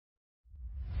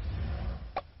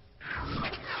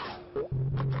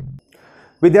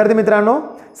विद्यार्थी मित्रांनो,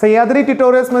 सह्याद्री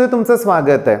ट्युटोरियल्समध्ये तुमचं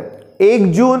स्वागत आहे।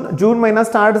 1 जून महिना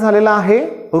स्टार्ट झालेला आहे।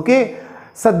 ओके,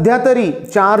 सध्या तरी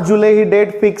 4 जुलै ही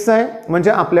डेट फिक्स आहे,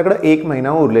 म्हणजे आपल्याकडे 1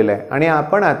 महिना उरलेला आहे आणि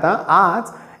आपण आता आज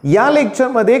या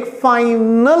लेक्चरमध्ये एक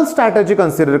फायनल स्ट्रॅटेजी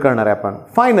कन्सिडर करणार आहे। आपण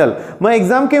फायनल, मग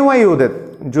एक्झाम केव्हा येऊ देत,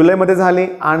 जुलैमध्ये झाली,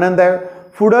 आनंद आहे,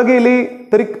 पुढे गेली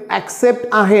तरी ॲक्सेप्ट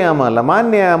आहे, आम्हाला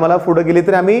मान्य आहे, आम्हाला पुढे गेली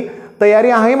तरी आम्ही तयारी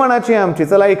आहे मनाची आमची,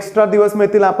 चला एक्स्ट्रा दिवस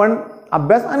मिळतील, आपण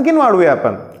अभ्यास आणखीन वाढवूया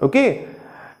आपण। ओके,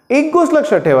 एक गोष्ट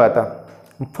लक्षात ठेवा, आता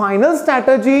फायनल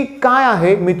स्ट्रॅटेजी काय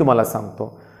आहे मी तुम्हाला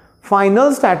सांगतो।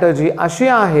 फायनल स्ट्रॅटेजी अशी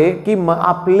आहे की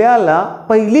आपल्याला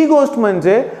पहिली गोष्ट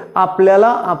म्हणजे आपल्याला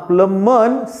आपलं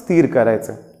मन स्थिर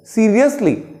करायचं,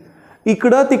 सिरियसली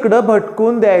इकडं तिकडं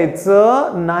भटकून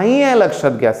द्यायचं नाही आहे,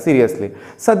 लक्षात घ्या सिरियसली।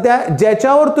 सध्या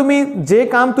ज्याच्यावर तुम्ही जे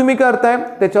काम तुम्ही करताय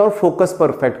त्याच्यावर फोकस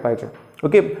परफेक्ट पाहिजे।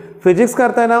 ओके, फिजिक्स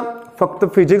करताय ना, फक्त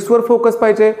फिजिक्सवर फोकस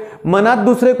पाहिजे, मनात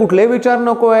दुसरे कुठले विचार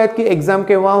नको आहेत की एक्झाम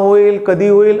केव्हा होईल, कधी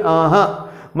होईल। हां,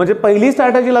 म्हणजे पहिली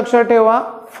स्ट्रॅटेजी लक्षात ठेवा,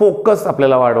 फोकस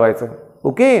आपल्याला वाढवायचं।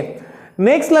 ओके,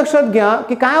 नेक्स्ट लक्षात घ्या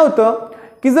की काय होतं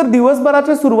की जर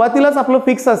दिवसभराच्या सुरुवातीलाच आपलं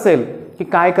फिक्स असेल की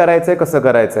काय करायचंय, कसं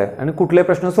करायचंय आणि कुठले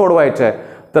प्रश्न सोडवायचे आहे,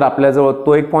 तर आपल्याजवळ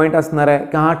तो एक पॉईंट असणार आहे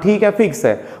की हां ठीक आहे, फिक्स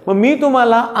आहे। मग मी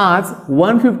तुम्हाला आज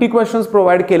 150 क्वेश्चन्स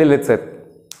प्रोव्हाइड केलेलेच आहेत,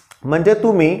 म्हणजे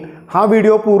तुम्ही हा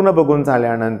व्हिडिओ पूर्ण बघून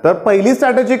झाल्यानंतर पहिली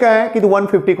स्ट्रॅटेजी काय आहे की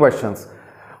 150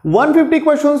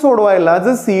 क्वेश्चन्स सोडवायला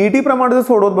जर सीईटी प्रमाणे जर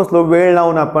सोडवत बसलो वेळ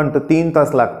लावून आपण, तर 3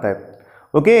 तास लागत आहेत।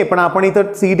 ओके, पण आपण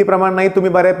इथं सीईटी प्रमाणे नाही,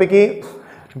 तुम्ही बऱ्यापैकी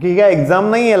की काय एक्झाम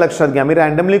नाही आहे, लक्षात घ्या, मी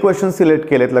रँडमली क्वेश्चन सिलेक्ट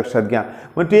केलेत, लक्षात घ्या।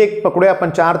 मग ती एक पकडूया आपण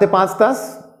 4 ते 5 तास,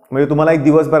 म्हणजे तुम्हाला एक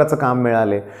दिवसभराचं काम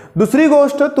मिळाले। दुसरी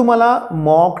गोष्ट, तुम्हाला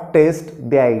मॉक टेस्ट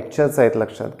द्यायच्याच आहेत,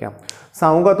 लक्षात घ्या।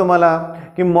 सांगू का तुम्हाला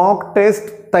की मॉक टेस्ट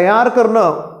तयार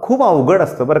करणं खूप अवघड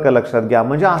असतं बरं का, लक्षात घ्या।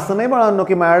 म्हणजे असं नाही बाळांनो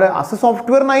की माझ्याकडे असं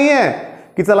सॉफ्टवेअर नाही आहे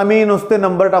की चला मी नुसते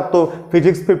नंबर टाकतो,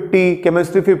 फिजिक्स 50,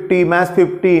 केमिस्ट्री 50, मॅथ्स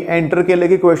 50, एंटर केले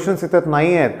की क्वेश्चन्स येतात,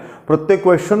 नाही आहेत, प्रत्येक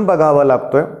क्वेश्चन बघावा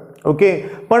लागतोय। ओके,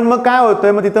 पण मग काय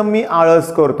होतंय, मग तिथं मी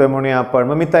आळस करतोय म्हणूया आपण,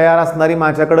 मग मी तयार असणारी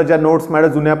माझ्याकडे ज्या नोट्स माझ्या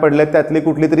जुन्या पडल्यात त्यातली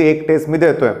कुठली तरी एक टेस्ट मी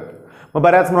देतोय, मग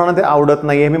बऱ्याच मुलांना ते आवडत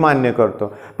नाहीये, मी मान्य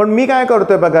करतो। पण मी काय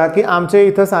करतोय बघा की आमच्या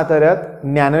इथं साताऱ्यात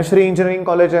ज्ञानश्री इंजिनिअरिंग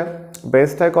कॉलेज आहे,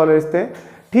 बेस्ट आहे कॉलेज ते,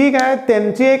 ठीक आहे,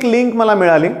 त्यांची एक लिंक मला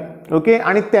मिळाली। ओके,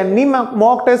 आणि त्यांनी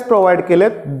मॉक टेस्ट प्रोव्हाइड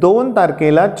केलेत 2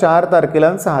 तारखेला, 4 तारखेला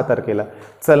आणि 6 तारखेला।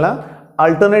 चला,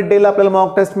 अल्टरनेट डेला आपल्याला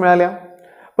मॉक टेस्ट मिळाल्या।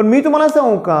 पण मी तुम्हाला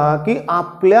सांगू का की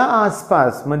आपल्या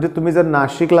आसपास, म्हणजे तुम्ही जर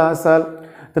नाशिकला असाल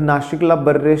तर नाशिकला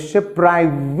बरेचसे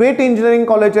प्रायव्हेट इंजिनिअरिंग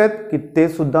कॉलेज आहेत की ते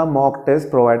सुद्धा मॉक टेस्ट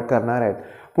प्रोव्हाइड करणार आहेत।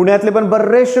 पुण्यातले पण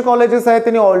बरेचसे कॉलेजेस आहेत,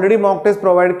 त्यांनी ऑलरेडी मॉक टेस्ट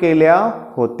प्रोव्हाइड केल्या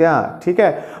होत्या, ठीक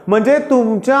आहे। म्हणजे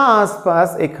तुमच्या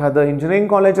आसपास एखादं इंजिनिअरिंग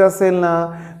कॉलेज असेल ना,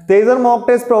 ते जर मॉक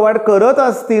टेस्ट प्रोव्हाइड करत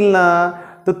असतील ना,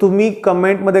 तर तुम्ही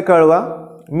कमेंटमध्ये कळवा,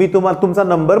 मी तुमचा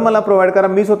नंबर मला प्रोव्हाइड करा,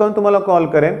 मी स्वतःहून तुम्हाला कॉल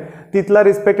करेन, तिथला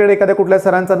रिस्पेक्टेड एखाद्या कुठल्या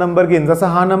सरांचा नंबर घेईन, जसा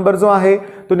हा नंबर जो आहे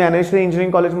तो ज्ञानेश्वरी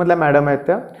इंजिनिअरिंग कॉलेजमधल्या मॅडम आहेत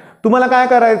त्या। तुम्हाला काय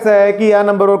करायचं आहे की या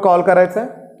नंबरवर कॉल करायचा आहे,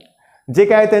 जे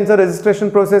काय त्यांचं रजिस्ट्रेशन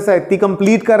प्रोसेस आहे ती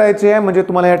कंप्लीट करायची आहे, म्हणजे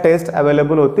तुम्हाला ह्या टेस्ट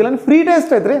अवेलेबल होतील आणि फ्री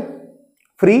टेस्ट आहेत रे,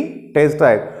 फ्री टेस्ट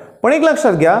आहेत। पण एक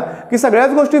लक्षात घ्या की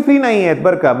सगळ्याच गोष्टी फ्री नाही आहेत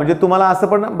बरं का, म्हणजे तुम्हाला असं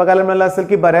पण बघायला मिळालं असेल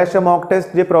की बऱ्याचशा मॉक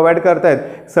टेस्ट जे प्रोव्हाइड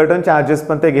करतायत सर्टन चार्जेस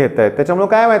पण ते घेत आहेत। त्याच्यामुळे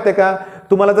काय माहितीये का,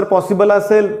 तुम्हाला जर पॉसिबल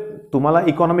असेल, तुम्हाला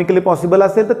इकॉनॉमिकली पॉसिबल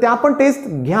असेल तर त्या पण टेस्ट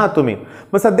घ्या तुम्ही।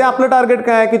 मग सध्या आपलं टार्गेट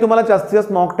काय आहे की तुम्हाला जास्तीत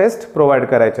जास्त मॉक टेस्ट प्रोव्हाइड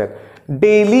करायचे आहेत,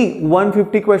 डेली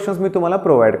 150 क्वेश्चन्स मी तुम्हाला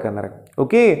प्रोव्हाइड करणार आहे।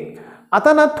 ओके,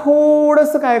 आता ना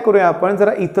थोडंसं काय करूया आपण,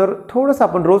 जरा इतर थोडंसं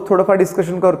आपण रोज थोडंफार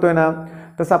डिस्कशन करतोय ना,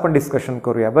 तसं आपण डिस्कशन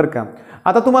करूया बरं का।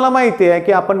 आता तुम्हाला माहिती आहे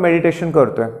की आपण मेडिटेशन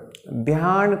करतोय,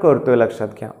 ध्यान करतोय, लक्षात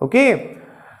घ्या। ओके,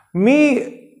 मी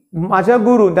माझ्या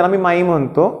गुरु, त्याला मी माई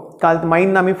म्हणतो, काल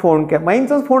माईंना मी फोन केला,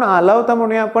 माईंचाच फोन आला होता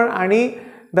म्हणूया आपण, आणि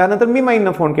त्यानंतर मी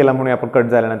माईंना फोन केला म्हणूया आपण कट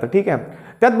झाल्यानंतर, ठीक आहे।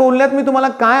 त्यात बोलण्यात मी तुम्हाला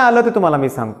काय आलं ते तुम्हाला मी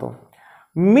सांगतो।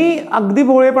 मी अगदी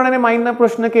भोळेपणाने माईंना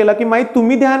प्रश्न केला की माई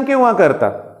तुम्ही ध्यान केव्हा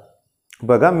करता,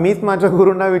 बघा मीच माझ्या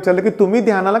गुरूंना विचारलं की तुम्ही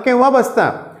ध्यानाला केव्हा बसता,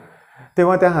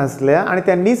 तेव्हा त्या हसल्या आणि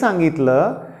त्यांनी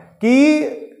सांगितलं की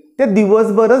ते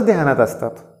दिवसभरच ध्यानात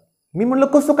असतात। मी म्हटलं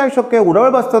कसं काय शक्य, एवढा वेळ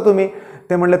बसता तुम्ही,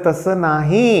 ते म्हणले तसं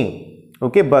नाही।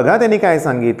 ओके, बघा त्यांनी काय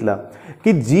सांगितलं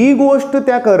की जी गोष्ट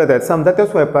त्या करत आहेत, समजा त्या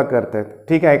स्वयंपाक करत आहेत,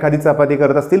 ठीक आहे, एखादी चपाती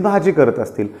करत असतील, भाजी करत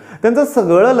असतील, त्यांचं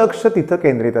सगळं लक्ष तिथं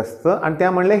केंद्रित असतं आणि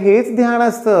त्या म्हणले हेच ध्यान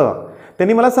असतं।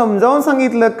 त्यांनी मला समजावून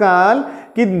सांगितलं काल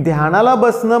की ध्यानाला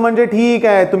बसणं म्हणजे ठीक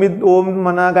आहे, तुम्ही ओम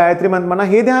म्हणा, गायत्री म्हणा,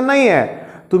 हे ध्यान नाही आहे,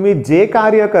 तुम्ही जे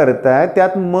कार्य करताय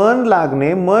त्यात मन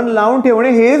लागणे, मन लावून ठेवणे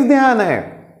हेच ध्यान आहे।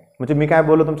 म्हणजे मी काय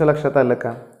बोललो तुमच्या लक्षात आलं का,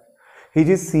 ही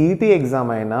जी सीईटी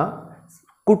एक्झाम आहे ना,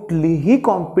 कुठलीही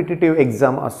कॉम्पिटिटिव्ह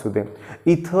एक्झाम असू दे,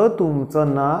 इथं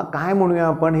तुमचं ना काय म्हणूया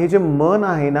आपण, हे जे मन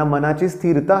आहे ना, मनाची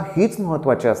स्थिरता हीच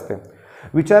महत्त्वाची असते.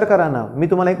 विचार करा ना, मी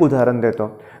तुम्हाला एक उदाहरण देतो.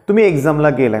 तुम्ही एक्झामला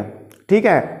गेलाय, ठीक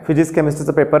आहे, फिजिक्स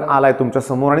केमिस्ट्रीचा पेपर आलाय तुमच्या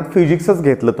समोर आणि फिजिक्सच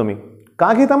घेतलं तुम्ही.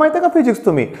 का घेता माहिती आहे का फिजिक्स?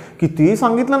 तुम्ही कितीही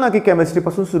सांगितलं ना की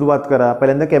केमिस्ट्रीपासून सुरुवात करा,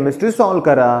 पहिल्यांदा केमिस्ट्री सॉल्व्ह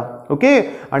करा, ओके,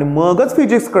 आणि मगच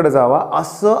फिजिक्सकडे जावा,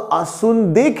 असं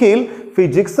असून देखील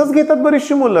फिजिक्सच घेतात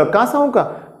बरीचशी मुलं. का सांगू का?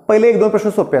 पहिले 1-2 प्रश्न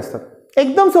सोपे असतात,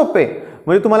 एकदम सोपे.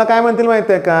 म्हणजे तुम्हाला काय म्हणतील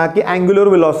माहिती आहे का, की अँग्युलर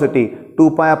व्हेलॉसिटी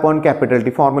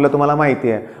 2π/T फॉर्म्युला तुम्हाला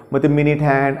माहिती आहे. मग ते मिनिट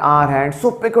हँड, आर हँड,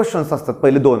 सोपे क्वेश्चन्स असतात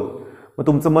पहिले 2. मग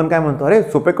तुमचं मन काय म्हणतं, अरे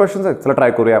सोपे क्वेश्चन्स आहेत, चला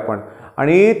ट्राय करूया आपण.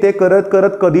 आणि ते करत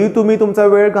करत कधी तुम्ही तुमचा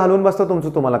वेळ घालवून बसता तुमचं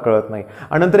तुम्हाला कळत नाही.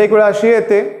 आणि नंतर एक वेळ अशी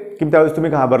येते की त्यावेळेस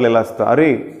तुम्ही घाबरलेला असता,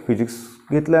 अरे फिजिक्स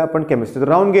घेतलं आपण, केमिस्ट्री तर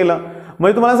राहून गेलं.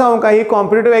 म्हणजे तुम्हाला सांगू का, ही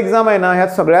कॉम्पिटेटिव्ह एक्झाम आहे ना, ह्यात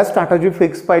सगळ्या स्ट्रॅटेजी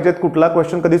फिक्स पाहिजेत, कुठला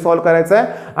क्वेश्चन कधी सॉल्व्ह करायचा आहे,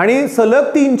 आणि सलग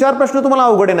 3-4 प्रश्न तुम्हाला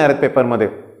अवघड येणार आहेत पेपरमध्ये.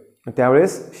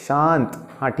 त्यावेळेस शांत,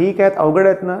 हा ठीक आहेत, अवघड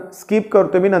आहेत ना, स्किप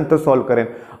करतो मी, नंतर सॉल्व्ह करेन,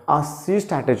 अशी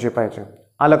स्ट्रॅटेजी पाहिजे.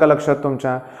 आलं का लक्षात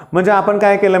तुमच्या? म्हणजे आपण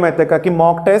काय केलं माहिती आहे का, की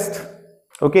मॉक टेस्ट,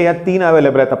 ओके, या 3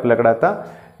 अवेलेबल आहेत आपल्याकडे आता.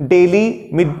 डेली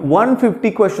मी 150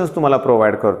 क्वेश्चन्स तुम्हाला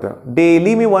प्रोव्हाइड करतोय,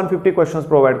 डेली मी 150 क्वेश्चन्स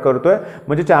प्रोव्हाइड करतोय,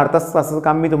 म्हणजे 4 तासाचं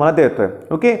काम मी तुम्हाला देतोय.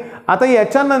 ओके, आता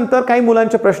याच्यानंतर काही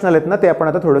मुलांचे प्रश्न आलेत ना, ते आपण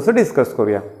आता थोडंसं डिस्कस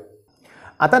करूया.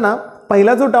 आता ना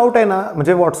पहिला जो डाऊट आहे ना,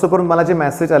 म्हणजे व्हॉट्सअपवरून मला जे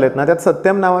मेसेज आलेत ना, त्यात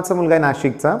सत्यम नावाचा मुलगा आहे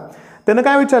नाशिकचा. त्यानं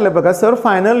काय विचारलं बघा, सर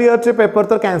फायनल इयरचे पेपर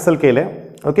तर कॅन्सल केले,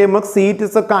 ओके, मग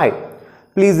सीईटीचं काय,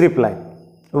 प्लीज रिप्लाय.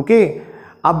 ओके,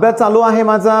 अभ्यास चालू आहे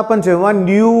माझा, पण जेव्हा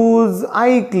न्यूज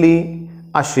ऐकली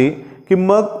अशी की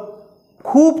मग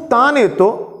खूप ताण येतो,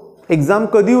 एक्झाम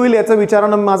कधी होईल याचा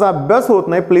विचारानं माझा अभ्यास होत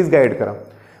नाही, प्लीज गाईड करा.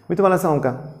 मी तुम्हाला सांगू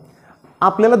का,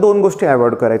 आपल्याला 2 गोष्टी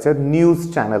अवॉइड करायच्या आहेत. न्यूज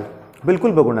चॅनल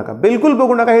बिलकुल बघू नका, बिलकुल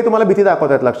बघू नका, हे तुम्हाला भीती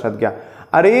दाखवतात, लक्षात घ्या.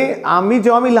 अरे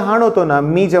जेव्हा मी लहान होतो ना,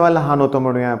 मी जेव्हा लहान होतो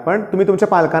म्हणूया आपण, तुम्ही तुमच्या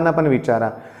पालकांना पण विचारा,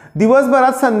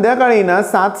 दिवसभरात संध्याकाळी ना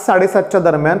 7-7:30च्या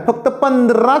दरम्यान फक्त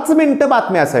 15च मिनिटं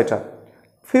बातम्या असायच्या,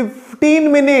 15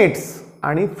 मिनिट्स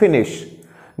आणि फिनिश.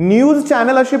 न्यूज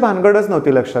चॅनल अशी भानगडच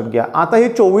नव्हती, लक्षात घ्या. आता हे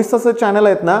 24 तास चॅनल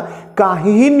आहेत ना,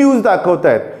 काहीही न्यूज दाखवत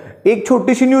आहेत. एक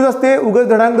छोटीशी न्यूज असते, उगाच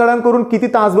धडांग धडांग करून किती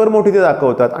तासभर मोठी ते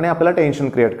दाखवतात आणि आपल्याला टेन्शन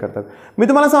क्रिएट करतात. मी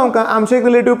तुम्हाला सांगू का, आमचे एक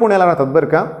रिलेटिव्ह पुण्याला राहतात बरं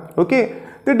का, ओके,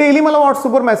 ते डेली मला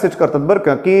व्हॉट्सअपवर मेसेज करतात बरं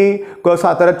का, की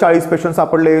साताऱ्यात 40 पेशंट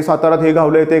सापडले, साताऱ्यात हे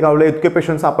गावले ते गावले, इतके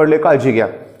पेशंट सापडले, काळजी घ्या.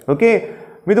 ओके,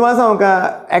 मी तुम्हाला सांगू का,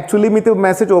 ॲक्च्युली मी ते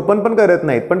मेसेज ओपन पण करत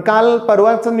नाहीत, पण काल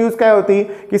परवाचं न्यूज काय होती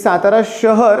की सातारा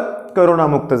शहर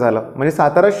करोनामुक्त झालं. म्हणजे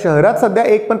सातारा शहरात सध्या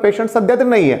एक पण पेशंट सध्या तर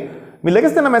नाही आहे. मी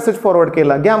लगेच त्यांना मेसेज फॉरवर्ड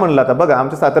केला, घ्या म्हणलं, आता बघा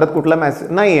आमच्या साताऱ्यात कुठला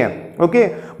मेसेज नाही आहे. ओके,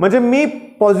 म्हणजे मी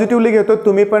पॉझिटिव्हली घेतो,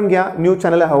 तुम्ही पण घ्या, न्यूज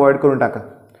चॅनल अवॉइड करून टाका.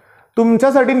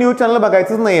 तुमच्यासाठी न्यूज चॅनल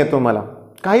बघायचंच नाही आहे तुम्हाला,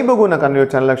 काही बघू नका न्यूज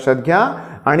चॅनल, लक्षात घ्या.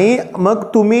 आणि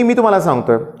मग मी तुम्हाला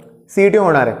सांगतोय, सीईटी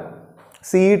होणार आहे,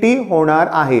 सीईटी होणार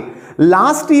आहे.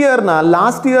 लास्ट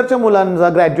इयरच्या मुलांचा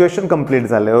ग्रॅज्युएशन कंप्लीट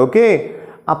झालं, ओके.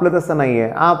 आपलं तसं नाही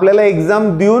आहे, आपल्याला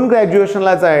एक्झाम देऊन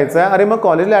ग्रॅज्युएशनला जायचं आहे. अरे मग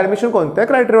कॉलेजला ॲडमिशन कोणत्या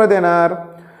क्रायटेरिया देणार?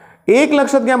 एक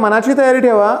लक्षात घ्या, मनाची तयारी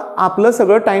ठेवा, आपलं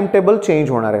सगळं टाइम टेबल चेंज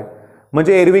होणार आहे.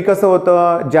 म्हणजे एरवी कसं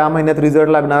होतं, ज्या महिन्यात रिझल्ट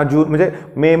लागणार, जून म्हणजे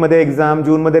मेमध्ये एक्झाम,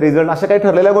 जूनमध्ये रिझल्ट, अशा काही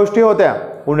ठरलेल्या गोष्टी होत्या,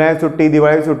 उन्हाळ्यात सुट्टी,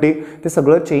 दिवाळी सुट्टी, ते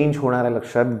सगळं चेंज होणार आहे,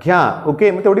 लक्षात घ्या.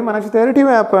 ओके, मग तेवढी मनाची तयारी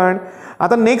ठेवूया आपण.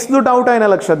 आता नेक्स्ट जो डाऊट आहे ना,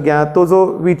 लक्षात घ्या, तो जो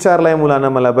विचारलाय मुलांना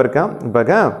मला बरं का,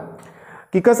 बघा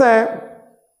की कसं आहे,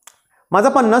 माझा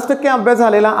 50% अभ्यास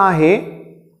झालेला आहे,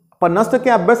 50%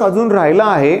 अभ्यास अजून राहिला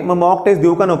आहे, मग मॉक टेस्ट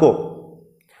देऊ का नको?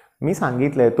 मी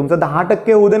सांगितलंय, तुमचा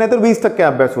 10% होऊ दे, नाही तर 20%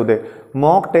 अभ्यास होऊ दे,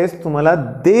 मॉक टेस्ट तुम्हाला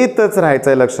देतच राहायचं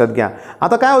आहे, लक्षात घ्या.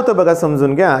 आता काय होतं बघा,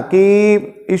 समजून घ्या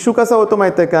की इश्यू कसा होतो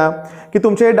माहिती आहे का, की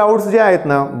तुमचे हे डाऊट्स जे आहेत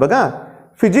ना, बघा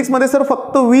फिजिक्समध्ये सर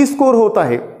फक्त 20 स्कोर होत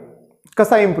आहे,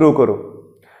 कसा इम्प्रूव्ह करू?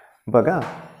 बघा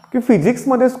की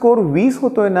फिजिक्समध्ये स्कोर 20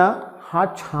 होतोय ना, हा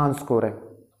छान स्कोर आहे,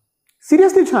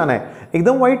 सिरियसली छान आहे,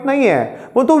 एकदम वाईट नाही आहे.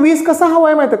 पण तो 20 कसा हवा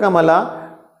आहे माहिती आहे का मला?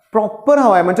 प्रॉपर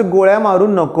हवा आहे, म्हणजे गोळ्या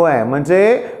मारून नको आहे. म्हणजे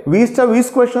 20च्या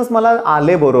 20 क्वेश्चन्स मला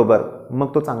आले बरोबर,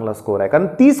 मग तो चांगला स्कोर आहे. कारण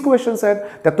 30 क्वेश्चन्स आहेत,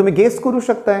 त्यात तुम्ही गेस करू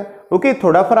शकताय. ओके,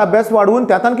 थोडाफार अभ्यास वाढवून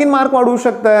त्यात आणखीन मार्क वाढवू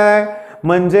शकताय.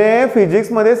 म्हणजे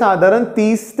फिजिक्समध्ये साधारण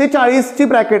 30 ते 40ची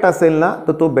ब्रॅकेट असेल ना,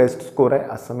 तर तो बेस्ट स्कोर आहे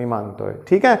असं मी मानतोय.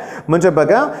 ठीक आहे, म्हणजे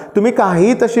बघा तुम्ही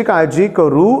काही तशी काळजी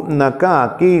करू नका.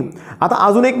 की आता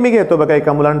अजून एक मी घेतो बघा,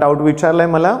 एका मुलानं डाऊट विचारलाय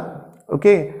मला.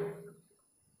 ओके,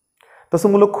 तसं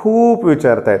मुलं खूप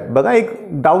विचारतायत बघा. एक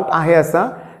डाऊट आहे असा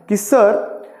की सर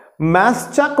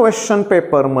मॅथ्सच्या क्वेश्चन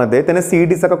पेपरमध्ये, त्याने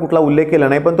सीईटीचा का कुठला उल्लेख केला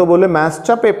नाही, पण तो बोलले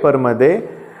मॅथ्सच्या पेपरमध्ये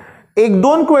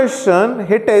 1-2 क्वेश्चन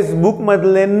हे टेक्स्टबुक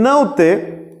मधले नव्हते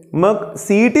मग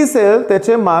सीईटी सेल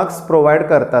त्याचे मार्क्स प्रोव्हाइड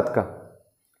करतात का?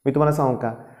 मी तुम्हाला सांगू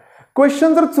का,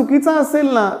 क्वेश्चन जर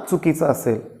चुकीचा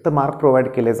असेल तर मार्क प्रोव्हाइड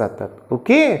केले जातात.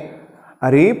 ओके,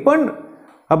 अरे पण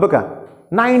बघा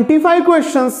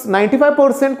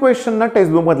 95% क्वेश्चन ना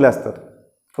टेक्स्टबुक मधले असतात.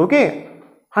 ओके,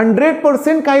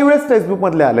 100% काही वेळेस टेक्स्टबुक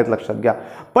मधले आलेत, लक्षात घ्या.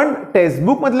 पण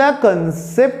टेक्स्टबुक मधल्या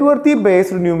कन्सेप्टवरती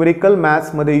बेस्ड न्यूमेरिकल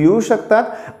मॅथ्स मध्ये येऊ शकतात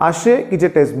असे की जे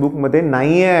टेक्स्टबुक मध्ये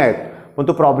नाही आहेत. पण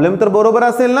तो प्रॉब्लेम तर बरोबर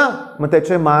असेल ना, मग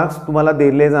त्याचे मार्क्स तुम्हाला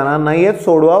दिले जाणार नाहीयेत,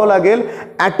 सोडवावं लागेल,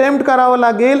 अटेम्प्ट करावं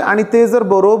लागेल आणि ते जर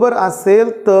बरोबर असेल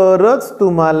तरच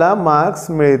तुम्हाला मार्क्स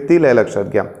मिळतील, हे लक्षात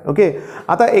घ्या. ओके,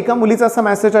 आता एका मुलीचा असा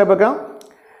मेसेज आहे बघा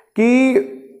की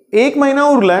 1 महिना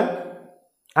उरलाय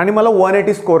आणि मला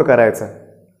 180 स्कोर करायचा आहे,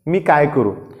 मी काय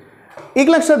करू? एक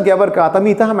लक्षात घ्या बरं का, आता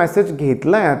मी इथं हा मेसेज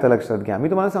घेतलाय, आता लक्षात घ्या, मी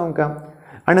तुम्हाला सांगू का.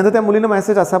 आणि नंतर त्या मुलीनं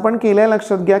मेसेज असा पण केलाय,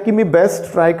 लक्षात घ्या, की मी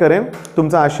बेस्ट ट्राय करेन,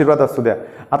 तुमचा आशीर्वाद असू द्या.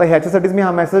 आता ह्याच्यासाठीच मी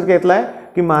हा मेसेज घेतलाय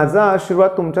की माझा आशीर्वाद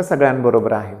तुमच्या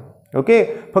सगळ्यांबरोबर आहे. ओके,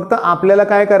 फक्त आपल्याला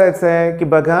काय करायचं आहे की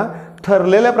बघा,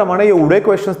 ठरलेल्याप्रमाणे एवढे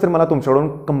क्वेश्चन्स तर मला तुमच्याकडून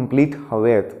कंप्लीट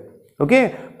हवे आहेत. ओके,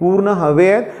 पूर्ण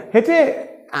हवे आहेत. ह्याचे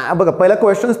बघा, पहिला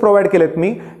क्वेश्चन्स प्रोव्हाइड केलेत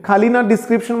मी, खाली ना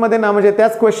डिस्क्रिप्शनमध्ये ना, म्हणजे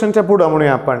त्याच क्वेश्चनच्या पुढं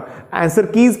म्हणूया आपण आन्सर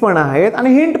कीज पण आहेत आणि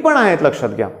हिंट पण आहेत, लक्षात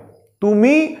घ्या.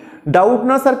 तुम्ही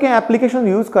डाऊटनर सारखे ॲप्लिकेशन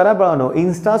यूज करा बाळांनो,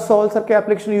 इन्स्टा सॉल्व सारखे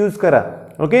ॲप्लिकेशन यूज करा.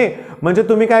 ओके, म्हणजे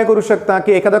तुम्ही काय करू शकता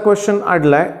की एखादा क्वेश्चन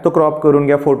अडलाय, तो क्रॉप करून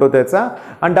घ्या फोटो त्याचा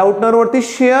आणि डाऊटनरवरती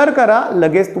शेअर करा,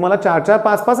 लगेच तुम्हाला 4-4,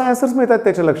 5-5 आन्सर्स मिळतात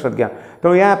त्याच्या, लक्षात घ्या.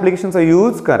 तर या ॲप्लिकेशनचा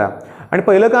यूज करा आणि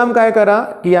पहिलं काम काय करा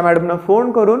की या मॅडमना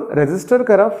फोन करून रजिस्टर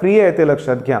करा, फ्री आहे ते,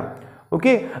 लक्षात घ्या.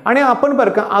 ओके, आणि आपण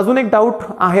बरं का अजून एक डाऊट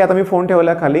आहे, आता मी फोन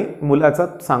ठेवला खाली, मुलाचा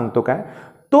सांगतो काय.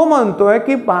 तो म्हणतोय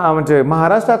की म्हणजे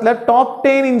महाराष्ट्रातल्या टॉप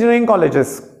 10 इंजिनिअरिंग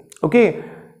कॉलेजेस, ओके,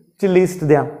 ची लिस्ट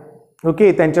द्या.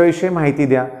 ओके, त्यांच्याविषयी माहिती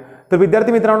द्या. तर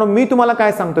विद्यार्थी मित्रांनो, मी तुम्हाला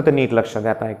काय सांगतो ते नीट लक्षात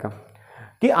घ्या. ऐका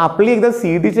की आपली एकदा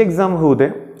सीईटीची एक्झाम होऊ दे,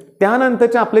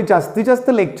 त्यानंतरचे आपले जास्तीत जास्त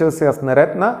लेक्चर्स असणार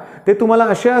आहेत ना, ते तुम्हाला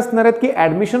असे असणार आहेत की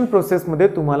ॲडमिशन प्रोसेसमध्ये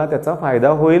तुम्हाला त्याचा फायदा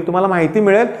होईल, तुम्हाला माहिती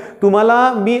मिळेल.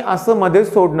 तुम्हाला मी असं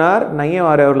मध्येच सोडणार नाही आहे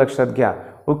वाऱ्यावर, लक्षात घ्या.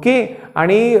 ओके,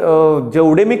 आणि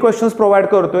जेवढे मी क्वेश्चन्स प्रोव्हाइड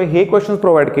करतोय हे क्वेश्चन्स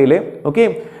प्रोव्हाइड केले. ओके,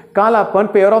 काल आपण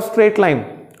pair of straight line,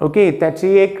 okay,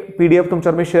 त्याची एक PDF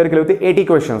तुमच्यावर मी शेअर केली होती, 80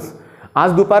 क्वेश्चन्स.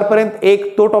 आज दुपारपर्यंत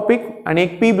एक तो टॉपिक आणि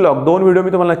एक P ब्लॉक, 2 व्हिडिओ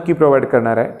मी तुम्हाला नक्की प्रोव्हाइड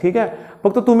करणार आहे. ठीक आहे,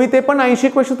 फक्त तुम्ही ते पण 80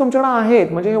 क्वेश्चन तुमच्याकडे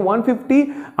आहेत, म्हणजे हे 150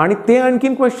 आणि ते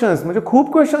आणखीन क्वेश्चन्स, म्हणजे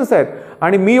खूप क्वेश्चन्स आहेत.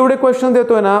 आणि मी एवढे क्वेश्चन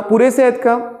देतोय ना, पुरेसे आहेत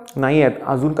का? नाही आहेत,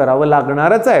 अजून करावं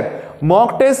लागणारच आहेत.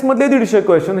 मॉक टेस्ट मधले 150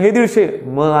 क्वेश्चन, हे 150,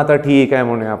 मग आता ठीक आहे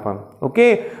म्हणूया आपण.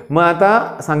 ओके, मग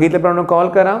आता सांगितल्याप्रमाणे कॉल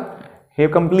करा, हे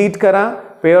कंप्लीट करा,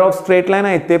 पेअर ऑफ स्ट्रेट लाईन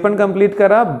आहेत ते पण कंप्लीट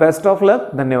करा. बेस्ट ऑफ लक,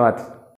 धन्यवाद.